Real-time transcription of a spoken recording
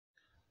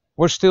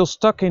We're still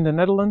stuck in the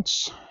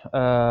Netherlands.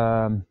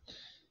 The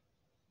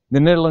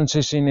Netherlands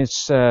is in its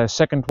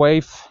second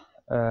wave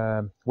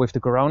with the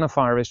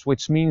coronavirus,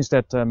 which means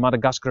that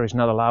Madagascar is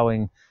not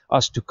allowing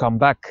us to come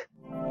back.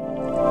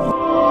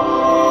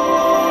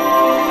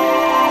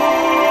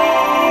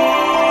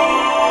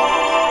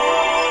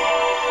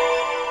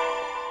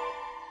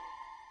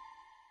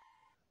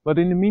 But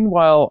in the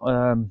meanwhile,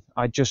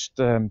 I just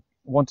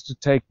wanted to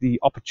take the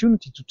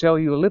opportunity to tell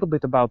you a little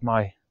bit about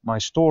my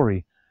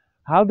story.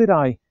 How did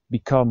I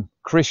become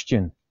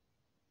Christian?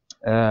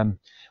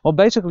 Well,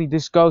 basically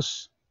this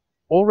goes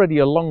already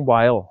a long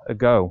while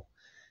ago.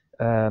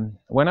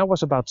 When I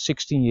was about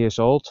 16 years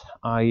old,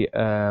 I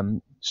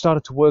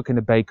started to work in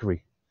a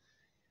bakery.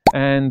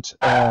 And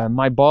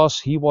my boss,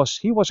 he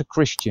was a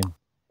Christian,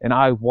 and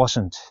I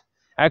wasn't.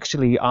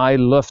 Actually, I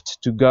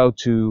loved to go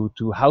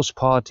to house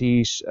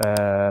parties,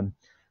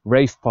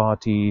 rave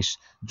parties,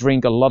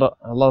 drink a lot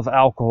of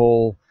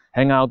alcohol,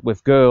 hang out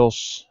with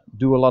girls,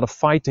 do a lot of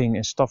fighting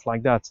and stuff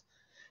like that.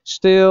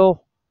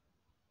 Still,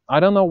 I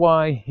don't know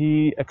why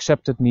he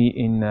accepted me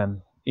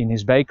in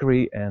his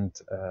bakery, and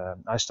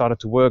I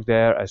started to work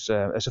there as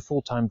a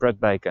full-time bread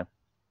baker.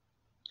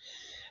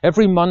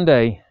 Every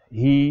Monday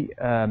he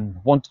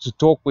wanted to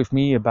talk with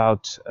me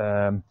about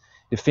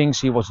the things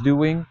he was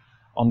doing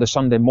on the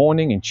Sunday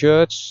morning in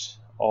church,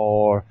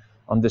 or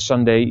on the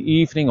Sunday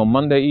evening, or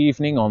Monday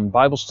evening on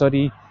Bible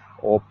study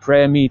or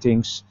prayer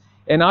meetings.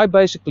 And I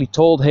basically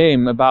told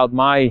him about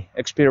my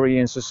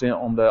experiences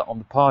on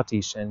the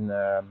parties and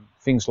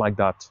things like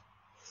that.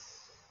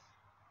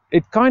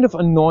 It kind of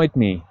annoyed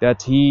me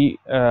that he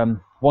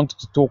wanted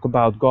to talk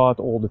about God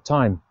all the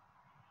time.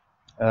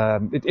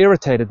 It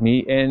irritated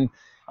me, and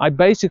I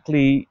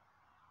basically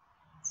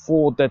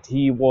thought that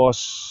he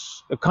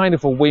was a kind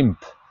of a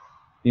wimp.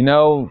 You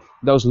know,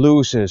 those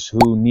losers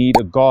who need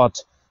a God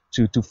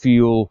to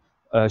feel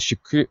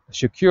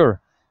secure.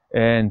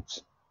 And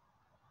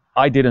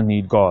I didn't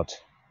need God,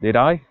 did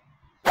I?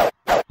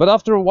 But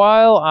after a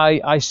while,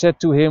 I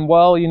said to him,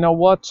 well, you know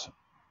what?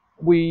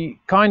 We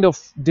kind of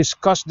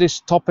discuss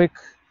this topic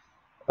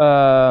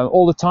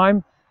all the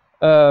time.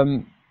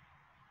 I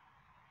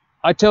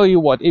tell you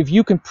what, if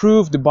you can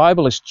prove the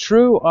Bible is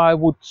true, I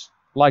would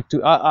like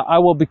to, I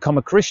will become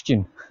a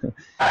Christian.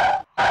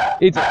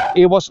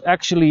 It was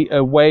actually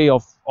a way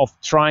of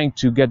trying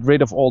to get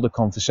rid of all the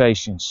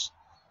conversations.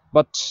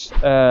 But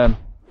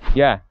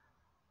yeah,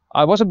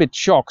 I was a bit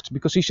shocked,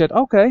 because he said,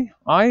 okay,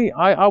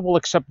 I will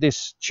accept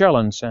this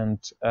challenge, and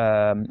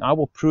I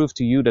will prove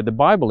to you that the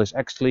Bible is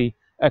actually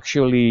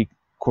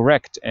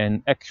correct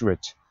and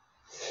accurate.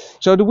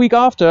 So the week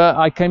after,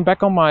 I came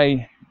back on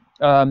my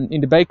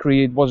in the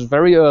bakery. It was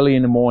very early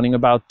in the morning,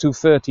 about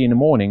 2:30 in the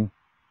morning,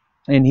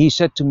 and he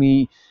said to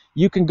me,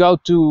 you can go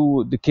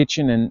to the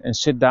kitchen and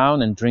sit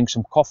down and drink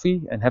some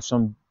coffee and have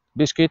some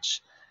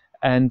biscuits,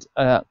 and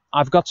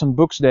I've got some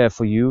books there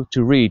for you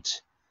to read.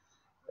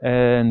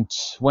 And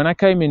when I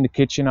came in the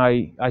kitchen,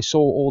 I saw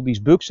all these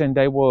books, and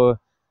they were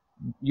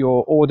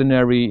your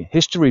ordinary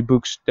history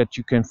books that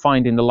you can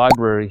find in the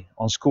library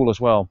on school as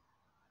well.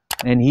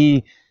 And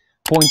he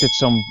pointed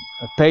some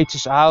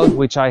pages out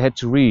which I had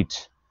to read.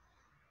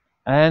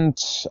 And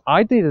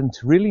I didn't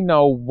really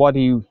know what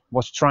he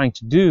was trying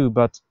to do,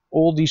 but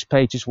all these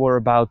pages were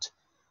about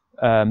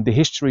the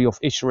history of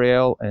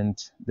Israel and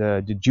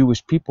the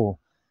Jewish people.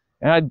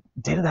 And I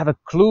didn't have a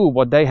clue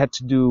what they had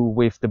to do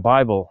with the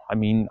Bible. I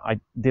mean, I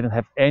didn't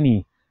have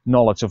any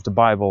knowledge of the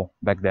Bible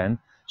back then.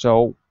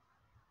 So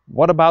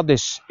what about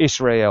this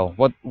Israel?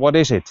 What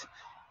is it?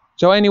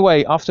 So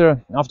anyway,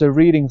 after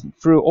reading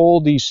through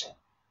all these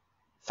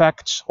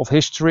facts of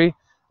history,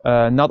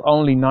 not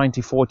only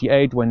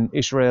 1948 when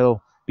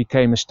Israel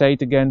became a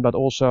state again, but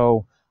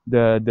also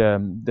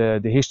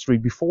the history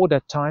before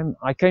that time,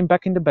 I came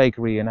back in the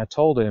bakery and I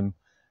told him,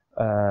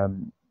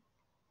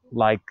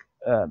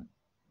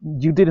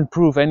 you didn't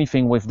prove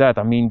anything with that.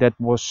 I mean, that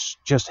was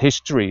just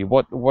history.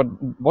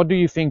 What do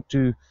you think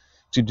to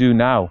do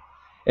now?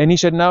 And he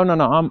said, no,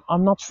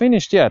 I'm not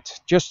finished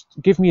yet. Just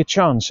give me a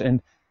chance.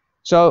 And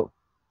so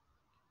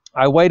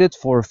I waited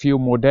for a few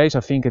more days.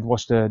 I think it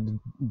was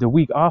the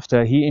week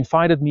after. He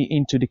invited me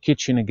into the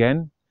kitchen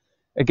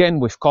again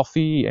with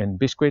coffee and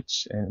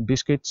biscuits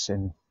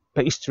and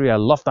pastry. I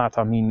love that.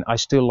 I mean, I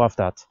still love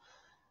that.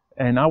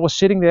 And I was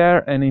sitting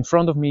there, and in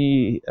front of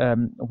me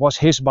was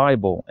his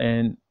Bible,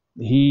 and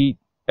he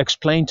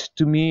explained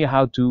to me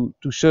how to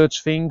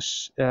search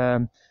things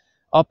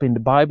up in the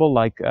Bible,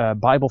 like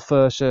Bible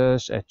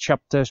verses,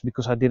 chapters,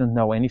 because I didn't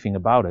know anything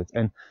about it.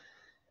 And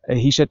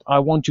he said, I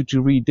want you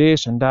to read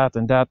this and that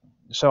and that.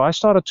 So I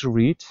started to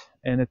read,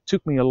 and it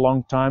took me a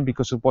long time,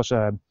 because it was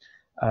a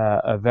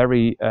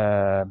very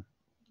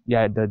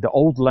the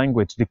old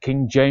language, the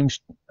King James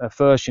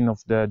version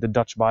of the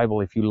Dutch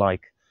Bible, if you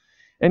like.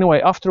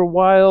 Anyway, after a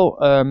while,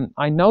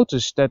 I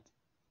noticed that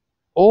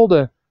all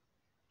the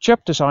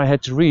chapters I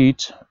had to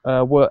read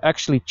were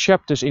actually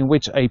chapters in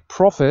which a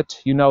prophet,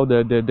 you know,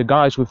 the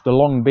guys with the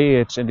long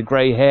beards and the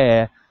gray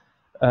hair,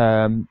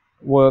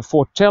 were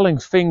foretelling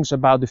things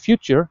about the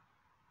future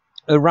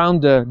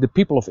around the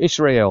people of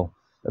Israel.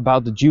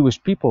 about the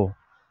Jewish people.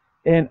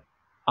 And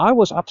I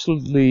was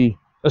absolutely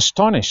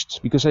astonished,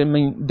 because I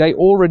mean, they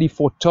already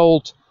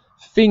foretold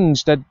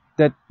things that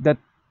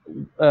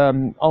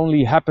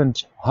only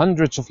happened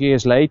hundreds of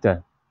years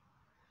later.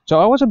 So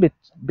I was a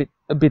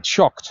bit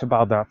shocked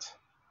about that.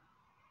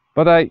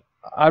 But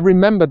I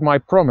remembered my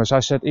promise. I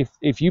said,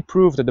 if you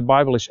prove that the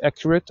Bible is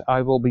accurate,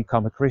 I will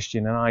become a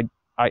Christian. And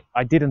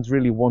I didn't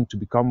really want to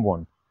become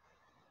one.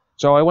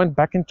 So I went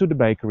back into the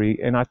bakery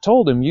and I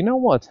told him, you know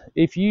what,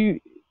 if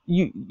you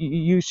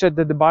said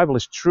that the Bible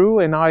is true,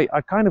 and I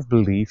kind of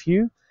believe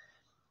you,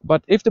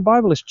 but if the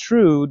Bible is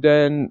true,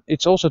 then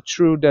it's also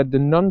true that the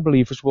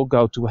non-believers will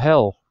go to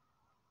hell.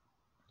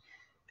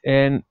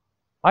 And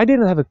I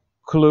didn't have a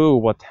clue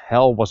what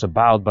hell was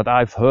about, but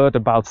I've heard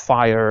about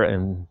fire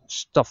and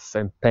stuff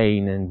and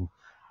pain and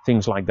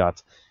things like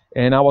that.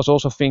 And I was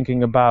also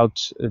thinking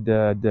about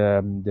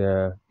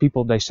the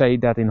people, they say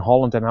that in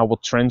Holland, and I will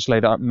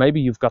translate. Maybe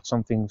you've got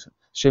something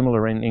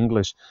similar in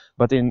English,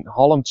 but in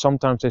Holland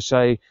sometimes they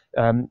say,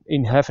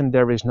 in heaven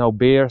there is no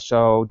beer,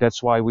 so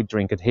that's why we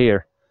drink it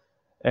here.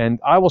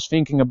 And I was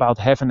thinking about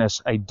heaven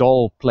as a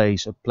dull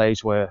place, a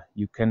place where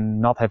you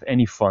cannot have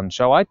any fun.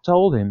 So I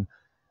told him,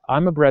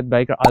 I'm a bread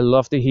baker, I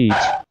love the heat,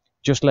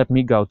 just let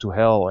me go to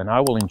hell and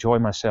I will enjoy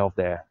myself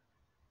there.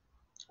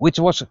 Which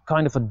was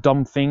kind of a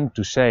dumb thing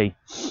to say.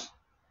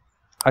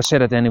 I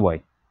said it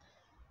anyway.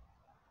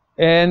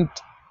 And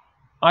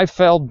I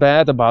felt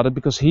bad about it,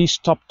 because he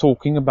stopped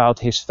talking about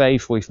his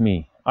faith with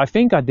me. I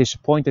think I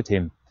disappointed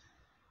him.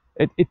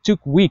 It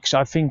took weeks,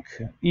 I think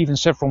even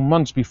several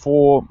months,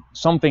 before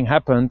something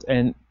happened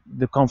and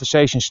the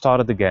conversation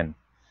started again.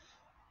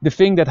 The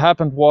thing that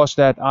happened was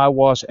that I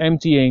was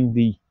emptying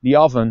the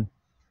oven,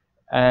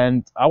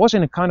 and I was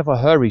in a kind of a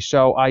hurry,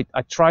 so I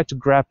tried to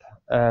grab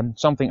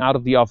something out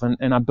of the oven,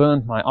 and I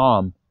burned my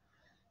arm.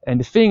 And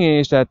the thing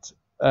is that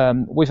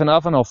with an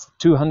oven of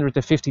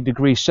 250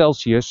 degrees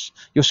Celsius,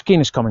 your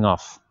skin is coming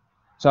off.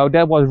 So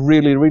that was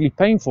really, really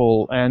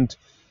painful. And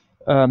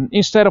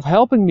instead of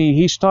helping me,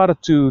 he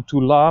started to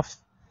laugh.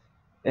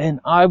 And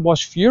I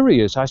was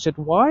furious. I said,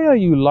 why are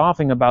you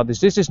laughing about this?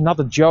 This is not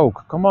a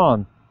joke. Come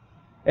on.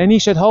 And he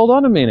said, hold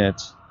on a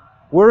minute.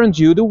 Weren't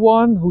you the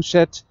one who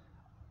said,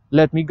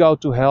 let me go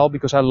to hell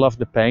because I love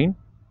the pain?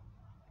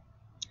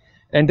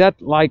 And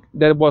that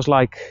was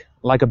like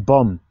a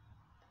bomb.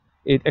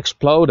 It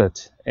exploded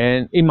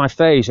and in my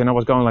face, and I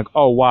was going like,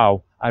 oh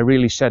wow, I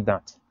really said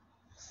that.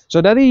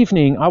 So that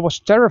evening I was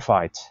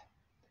terrified.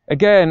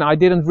 Again, I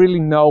didn't really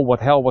know what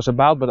hell was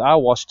about, but I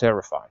was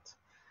terrified.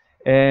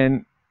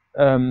 And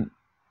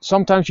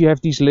sometimes you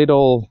have these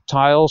little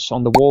tiles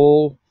on the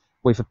wall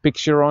with a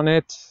picture on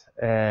it,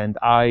 and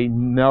I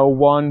know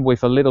one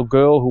with a little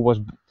girl who was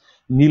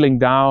kneeling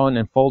down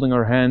and folding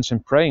her hands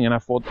and praying, and I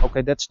thought,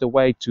 okay, that's the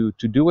way to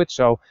do it.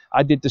 So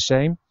I did the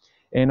same,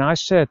 and I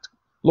said,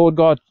 Lord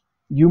God,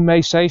 you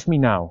may save me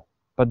now,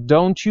 but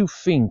don't you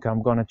think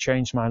I'm going to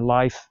change my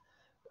life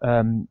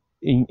in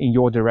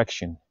your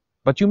direction,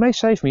 but you may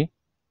save me.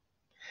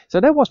 So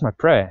that was my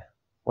prayer.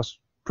 It was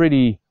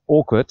pretty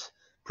awkward,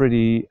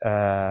 pretty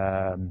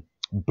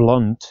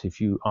blunt if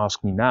you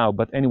ask me now,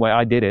 but anyway,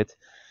 I did it.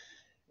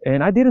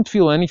 And I didn't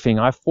feel anything.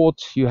 I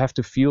thought you have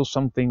to feel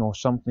something, or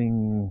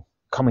something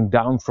coming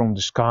down from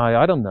the sky.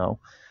 I don't know.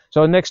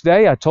 So the next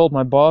day I told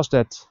my boss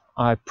that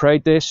I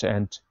prayed this,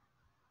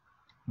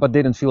 but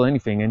didn't feel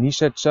anything. And he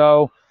said,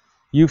 so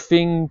you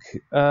think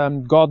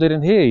God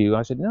didn't hear you?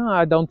 I said, no,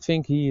 I don't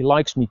think he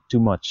likes me too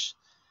much.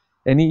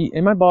 And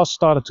my boss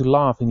started to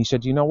laugh, and he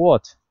said, you know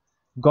what?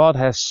 God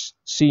has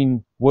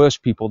seen worse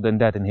people than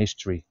that in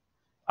history.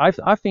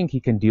 I think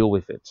he can deal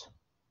with it.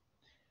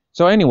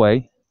 So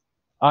anyway,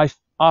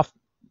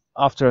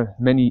 after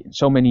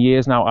so many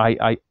years now,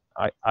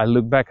 I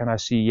look back and I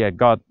see, yeah,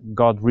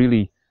 God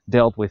really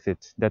dealt with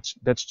it.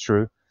 That's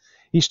true.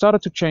 He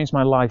started to change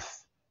my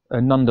life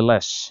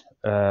nonetheless.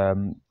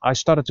 I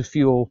started to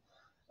feel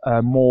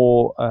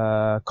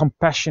more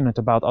compassionate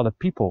about other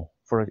people.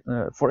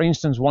 For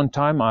instance, one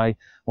time I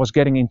was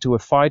getting into a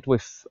fight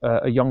with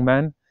a young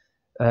man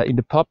in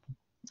the pub,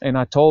 and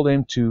I told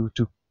him to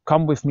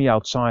come with me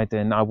outside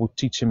and I would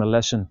teach him a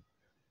lesson.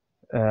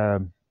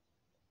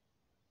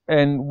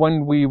 And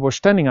when we were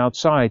standing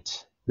outside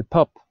the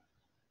pub,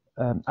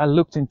 I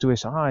looked into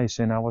his eyes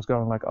and I was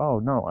going like, oh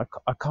no,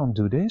 I can't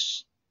do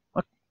this.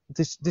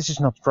 This is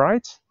not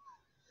right.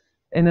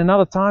 And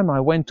another time I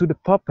went to the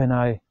pub and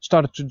I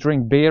started to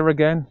drink beer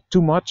again,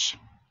 too much.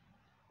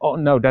 Oh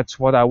no, that's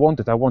what I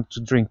wanted. I wanted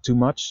to drink too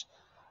much.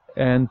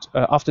 And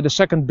after the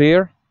second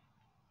beer,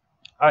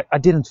 I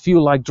didn't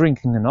feel like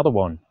drinking another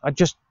one. I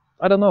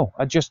don't know,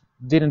 I just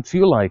didn't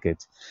feel like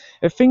it.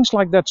 And things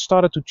like that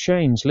started to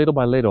change little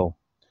by little.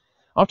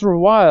 After a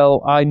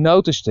while, I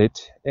noticed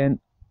it, and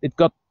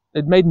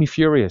it made me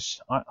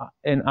furious.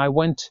 And I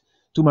went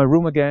to my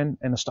room again,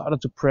 and I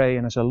started to pray,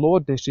 and I said,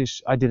 Lord,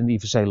 I didn't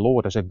even say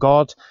Lord, I said,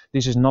 God,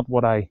 this is not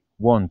what I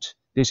want.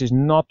 This is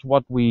not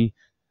what we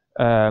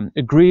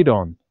agreed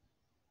on.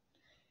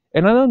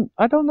 And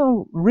I don't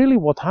know really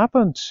what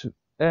happened.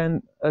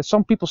 and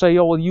some people say,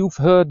 oh, well, you've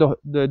heard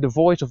the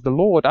voice of the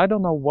Lord. I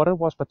don't know what it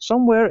was, but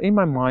somewhere in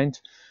my mind,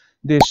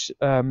 this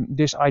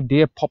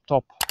idea popped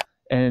up,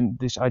 and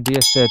this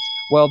idea said,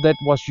 well, that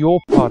was your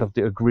part of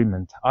the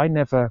agreement. I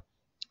never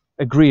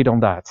agreed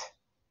on that.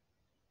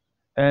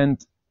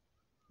 And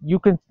you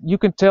can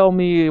tell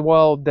me,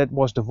 well, that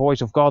was the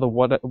voice of God or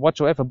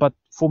whatsoever, but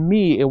for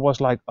me it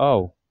was like,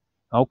 oh,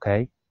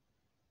 okay.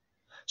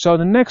 So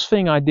the next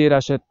thing I did, I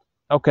said,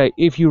 okay,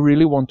 if you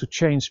really want to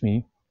change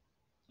me,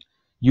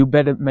 you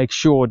better make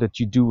sure that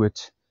you do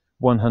it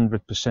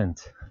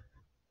 100%.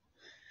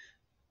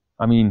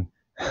 I mean,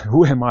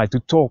 who am I to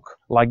talk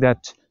like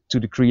that to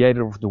the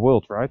creator of the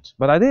world, right?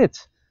 But I did.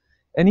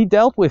 And he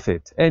dealt with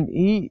it, and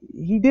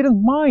he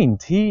didn't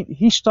mind.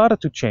 He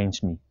started to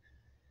change me.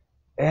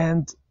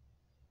 And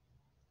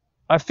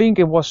I think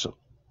it was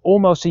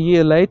almost a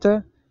year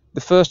later,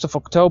 the 1st of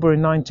October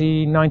in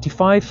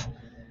 1995,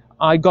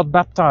 I got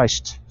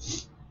baptized.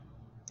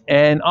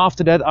 And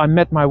after that, I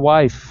met my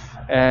wife,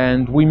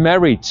 and we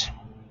married.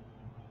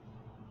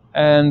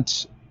 And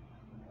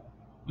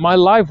my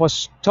life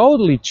was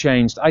totally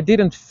changed. I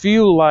didn't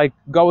feel like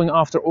going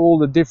after all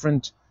the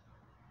different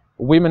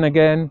women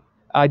again.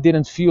 I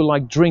didn't feel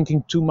like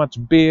drinking too much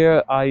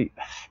beer. I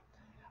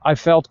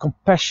felt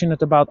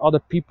compassionate about other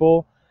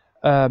people.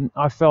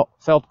 I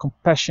felt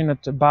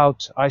compassionate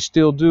about, I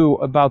still do,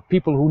 about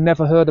people who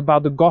never heard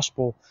about the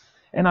gospel.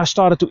 And I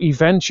started to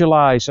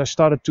evangelize. I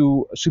started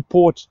to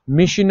support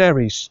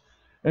missionaries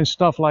and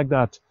stuff like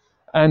that.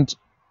 And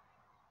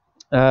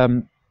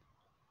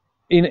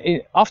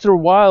after a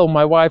while,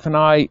 my wife and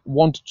I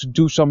wanted to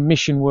do some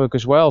mission work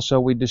as well. So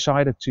we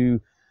decided to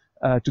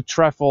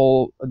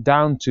travel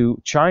down to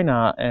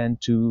China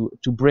and to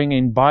bring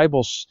in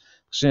Bibles.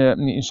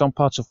 In some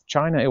parts of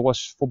China, it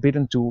was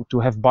forbidden to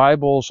have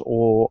Bibles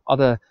or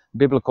other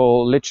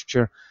biblical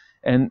literature,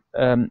 and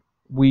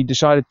we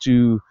decided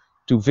to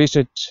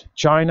visit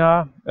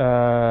China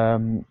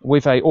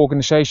with an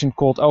organization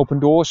called Open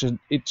Doors.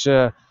 It's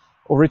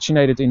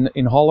originated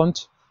in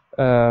Holland.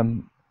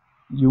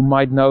 You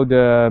might know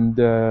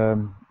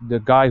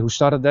the guy who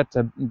started that.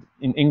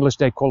 In English,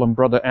 they call him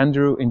Brother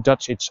Andrew. In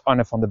Dutch, it's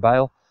Arne van der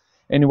Bijl.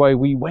 Anyway,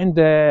 we went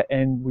there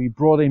and we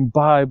brought in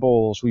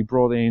Bibles, we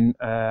brought in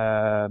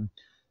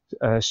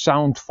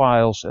sound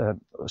files,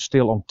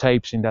 still on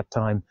tapes in that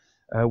time,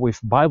 with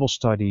Bible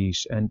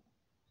studies. And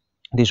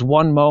this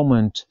one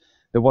moment,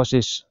 there was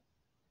this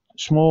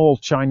small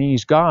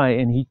Chinese guy,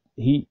 and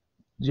he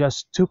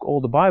just took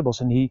all the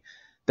Bibles, and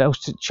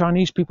those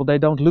Chinese people, they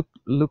don't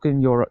look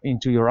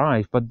into your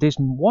eyes. But this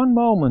one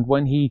moment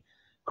when he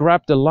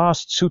grabbed the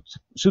last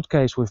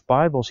suitcase with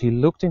Bibles, he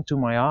looked into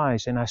my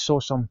eyes, and I saw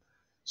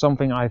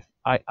something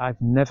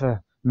I've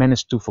never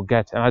managed to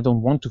forget, and I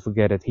don't want to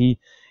forget it. He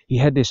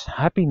had this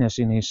happiness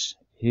in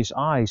his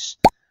eyes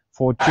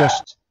for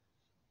just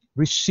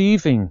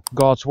receiving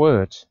God's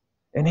word.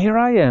 And here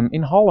I am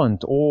in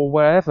Holland or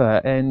wherever,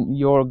 and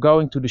you're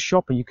going to the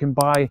shop and you can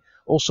buy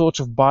all sorts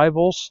of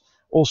Bibles,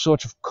 all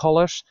sorts of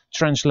colors,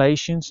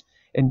 translations,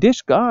 and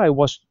this guy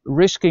was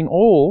risking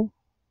all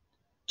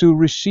to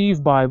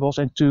receive Bibles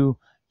and to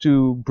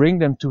bring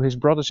them to his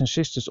brothers and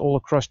sisters all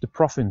across the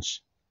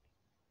province.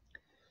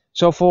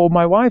 So for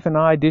my wife and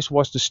I, this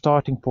was the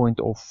starting point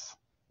of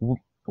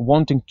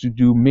wanting to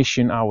do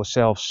mission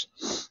ourselves.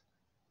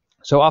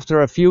 So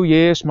after a few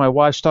years, my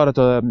wife started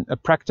a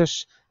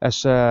practice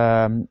as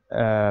a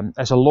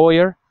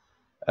lawyer.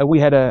 We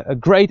had a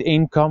great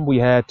income. We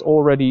had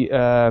already,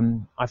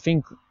 I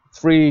think,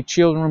 3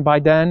 children by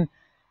then.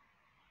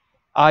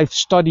 I've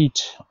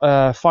studied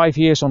 5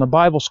 years on a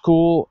Bible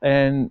school,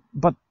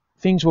 but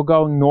things were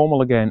going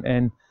normal again.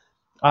 And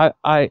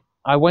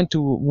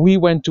we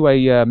went to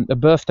a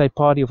birthday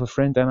party of a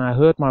friend, and I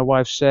heard my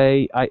wife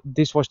say,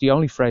 this was the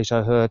only phrase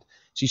I heard.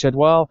 She said,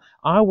 well,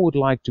 I would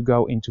like to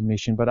go into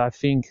mission, but I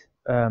think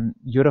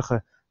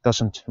Jurgen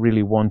doesn't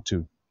really want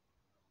to.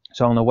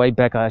 So on the way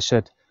back, I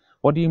said,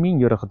 what do you mean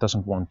Jurgen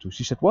doesn't want to?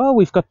 She said, well,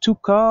 we've got 2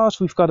 cars,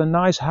 we've got a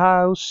nice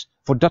house,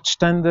 for Dutch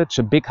standards,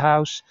 a big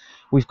house,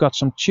 we've got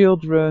some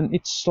children,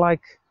 it's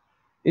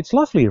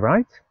lovely,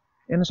 right?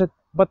 And I said,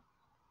 but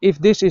if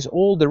this is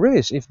all there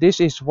is, if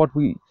this is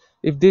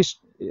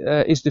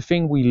the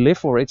thing we live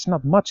for, it's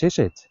not much, is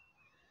it?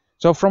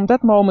 So from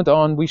that moment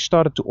on, we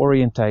started to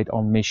orientate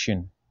on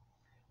mission.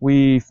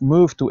 We've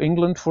moved to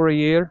England for a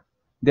year.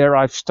 There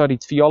I've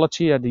studied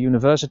theology at the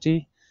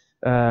university.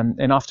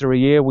 And after a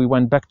year, we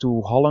went back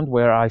to Holland,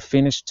 where I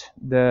finished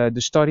the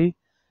study.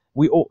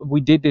 We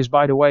did this,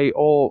 by the way,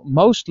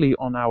 mostly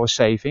on our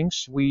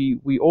savings. We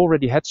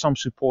already had some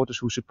supporters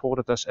who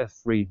supported us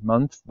every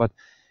month, but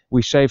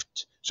we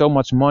saved so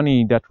much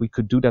money that we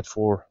could do that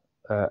for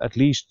at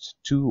least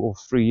 2 or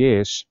 3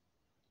 years.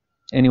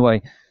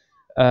 Anyway,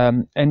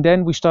 and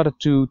then we started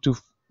to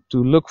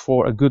look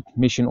for a good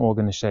mission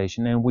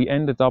organization, and we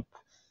ended up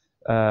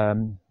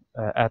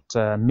at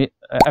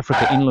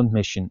Africa Inland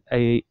Mission,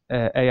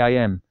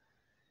 AIM.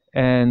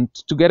 And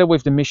together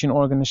with the mission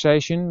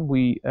organization,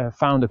 we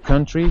found a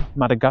country,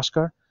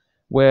 Madagascar,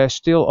 where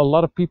still a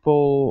lot of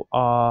people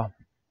are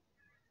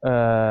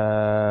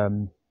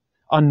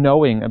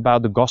unknowing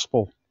about the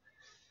gospel.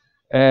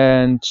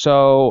 And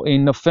so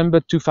in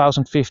November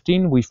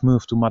 2015, we've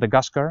moved to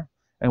Madagascar,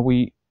 and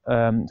we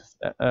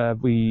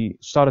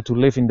started to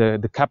live in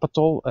the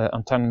capital,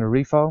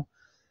 Antanala,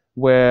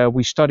 where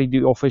we studied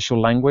the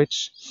official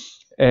language,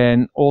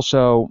 and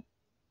also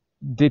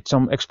did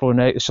some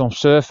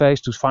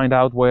surveys to find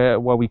out where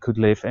we could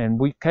live. And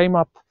we came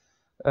up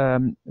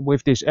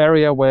with this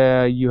area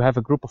where you have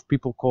a group of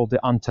people called the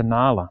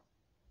Antanala,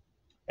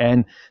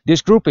 and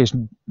this group is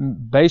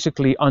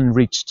basically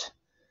unreached.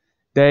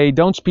 They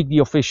don't speak the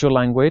official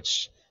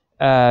language.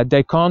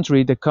 They can't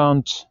read. They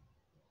can't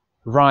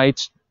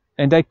write,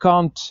 and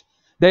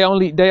they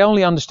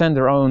only understand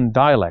their own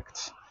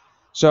dialect.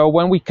 So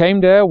when we came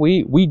there,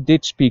 we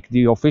did speak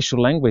the official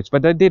language,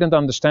 but they didn't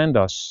understand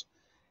us.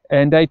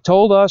 And they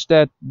told us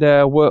that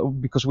there were,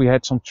 because we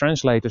had some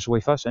translators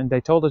with us, and they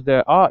told us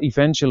there are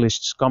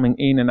evangelists coming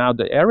in and out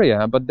the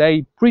area, but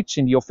they preach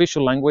in the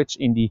official language,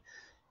 in the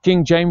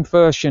King James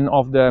version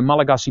of the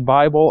Malagasy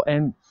Bible,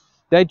 and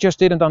they just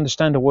didn't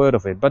understand a word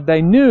of it. But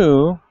they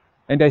knew,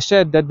 and they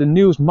said that the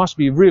news must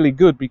be really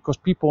good, because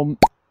people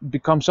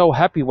become so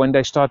happy when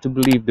they start to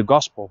believe the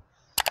gospel.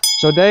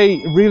 So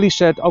they really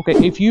said, okay,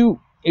 if you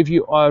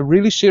are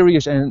really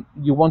serious and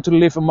you want to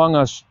live among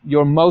us,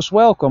 you're most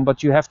welcome,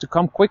 but you have to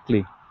come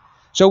quickly.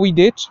 So we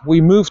did. We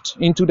moved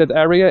into that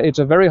area. It's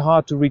a very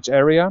hard to reach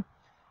area.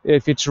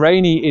 If it's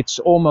rainy, it's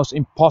almost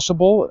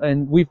impossible.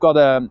 And we've got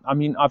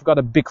I've got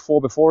a big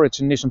 4x4. It's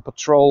a Nissan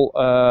Patrol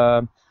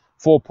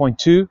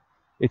 4.2.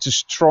 It's a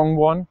strong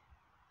one.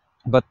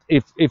 But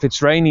if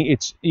it's rainy,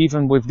 it's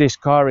even with this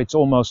car, it's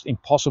almost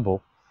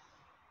impossible.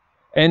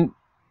 And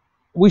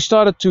we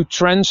started to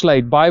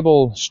translate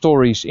Bible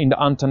stories in the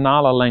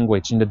Antanala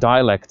language, in the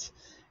dialect,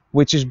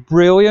 which is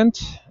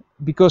brilliant,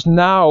 because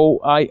now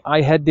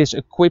I had this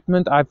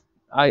equipment,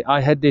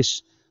 I had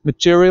this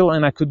material,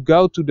 and I could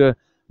go to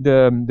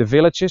the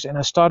villages, and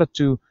I started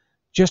to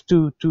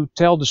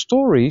tell the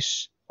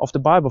stories of the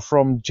Bible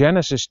from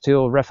Genesis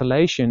till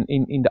Revelation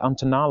in the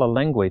Antanala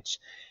language.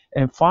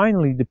 And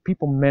finally, the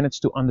people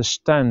managed to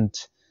understand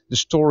the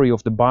story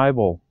of the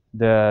Bible,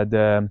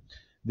 the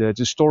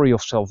story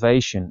of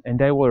salvation, and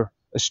they were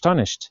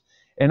astonished.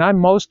 And I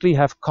mostly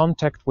have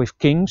contact with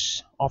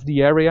kings of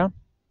the area,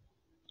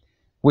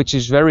 which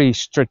is very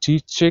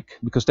strategic,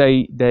 because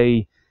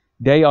they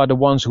are the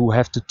ones who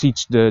have to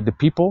teach the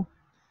people.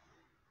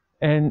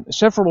 And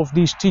several of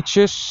these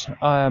teachers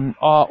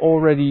are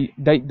already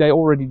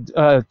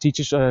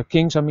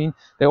kings.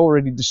 They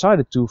already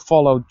decided to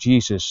follow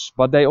Jesus,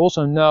 but they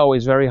also know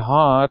it's very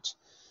hard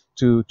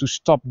to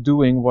stop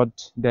doing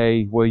what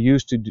they were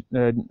used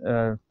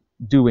to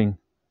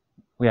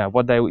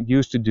what they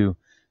used to do,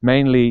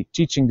 mainly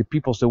teaching the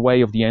peoples the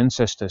way of the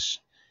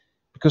ancestors.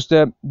 Because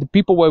the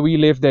people where we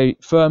live, they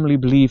firmly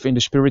believe in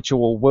the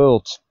spiritual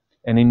world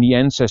and in the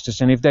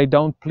ancestors. And if they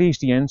don't please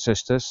the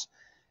ancestors,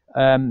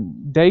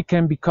 they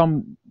can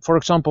become, for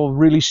example,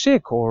 really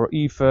sick, or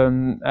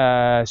even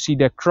see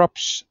their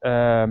crops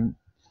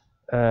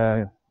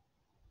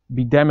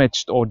be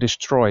damaged or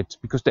destroyed,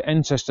 because the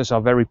ancestors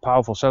are very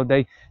powerful. So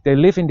they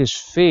live in this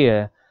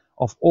fear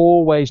of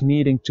always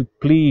needing to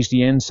please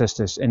the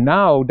ancestors. And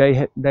now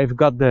they've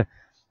got the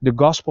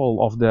gospel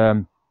of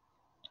the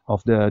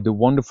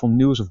wonderful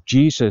news of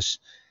Jesus,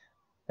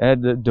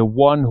 the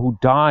one who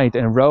died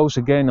and rose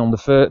again on the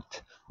third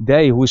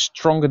day, who is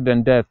stronger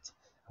than death,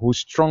 who is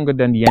stronger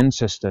than the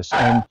ancestors.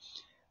 And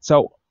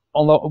so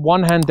on the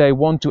one hand, they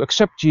want to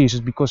accept Jesus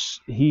because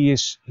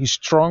he's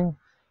strong,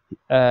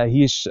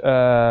 he's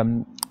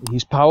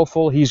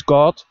powerful, he's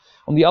God.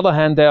 On the other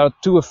hand, they are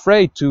too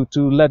afraid to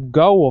let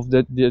go of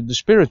the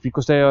spirits,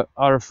 because they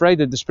are afraid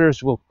that the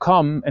spirits will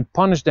come and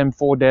punish them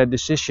for their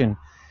decision.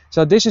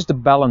 So this is the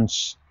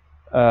balance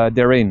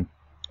they're in.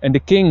 And the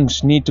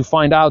kings need to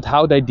find out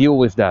how they deal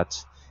with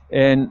that.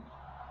 And,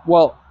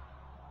 well,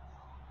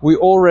 we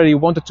already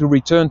wanted to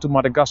return to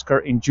Madagascar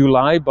in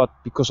July, but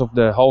because of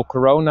the whole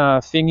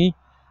corona thingy,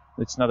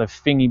 it's not a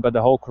thingy, but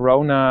the whole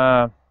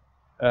corona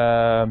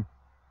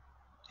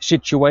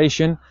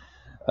situation,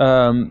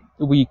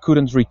 we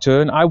couldn't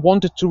return. I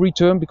wanted to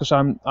return because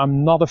I'm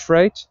not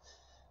afraid.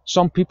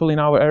 Some people in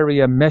our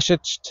area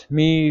messaged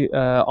me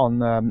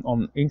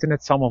on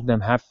internet. Some of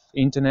them have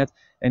internet,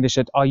 and they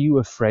said, "Are you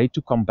afraid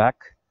to come back?"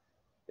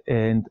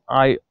 And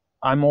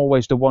I'm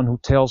always the one who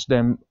tells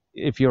them,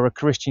 if you're a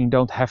Christian, you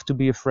don't have to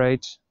be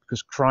afraid,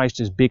 because Christ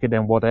is bigger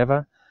than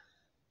whatever.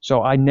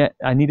 So I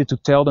needed to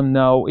tell them,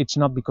 no, it's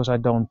not because I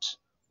don't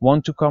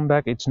want to come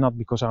back. It's not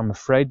because I'm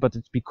afraid, but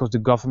it's because the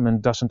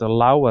government doesn't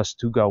allow us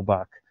to go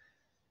back.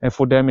 And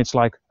for them, it's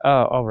like,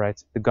 oh, all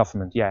right, the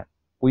government, yeah,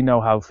 we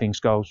know how things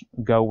go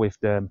with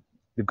the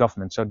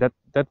government. So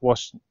that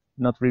was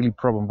not really a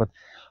problem. But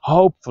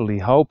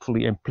hopefully,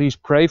 and please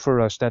pray for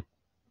us that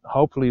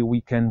hopefully we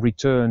can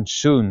return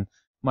soon.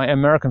 My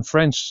American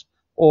friends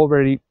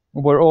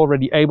were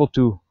already able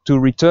to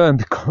return,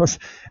 because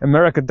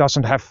America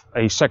doesn't have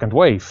a second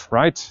wave,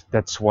 right?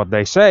 That's what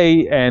they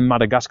say. And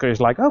Madagascar is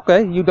like,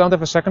 okay, you don't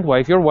have a second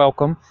wave, you're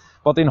welcome.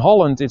 But in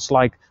Holland, it's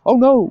like, oh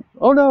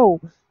no,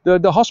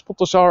 the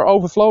hospitals are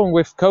overflowing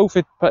with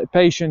COVID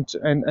patients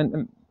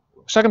and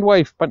second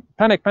wave,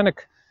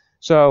 panic.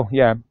 So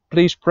yeah,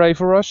 please pray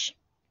for us.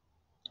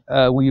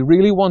 We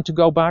really want to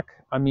go back.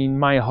 I mean,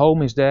 my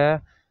home is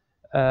there,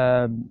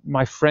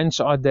 my friends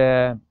are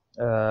there,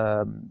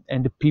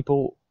 and the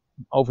people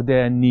over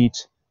there need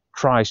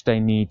Christ. They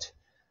need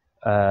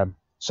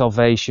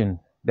salvation.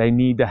 They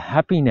need the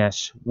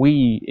happiness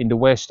we in the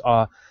West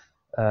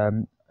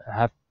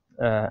have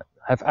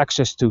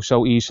access to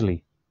so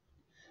easily.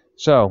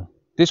 So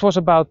this was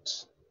about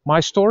my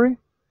story.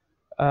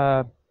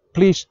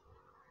 Please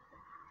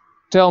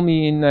tell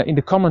me in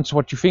the comments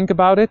what you think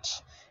about it.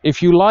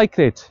 If you liked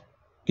it,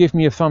 give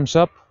me a thumbs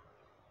up.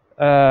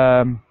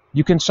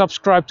 You can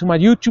subscribe to my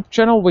YouTube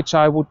channel, which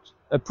I would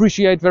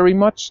appreciate very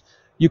much.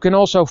 You can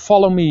also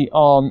follow me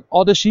on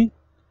Odysee.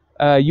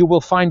 You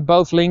will find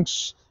both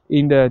links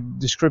in the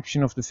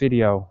description of the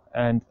video.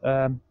 And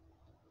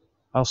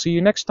I'll see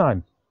you next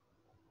time.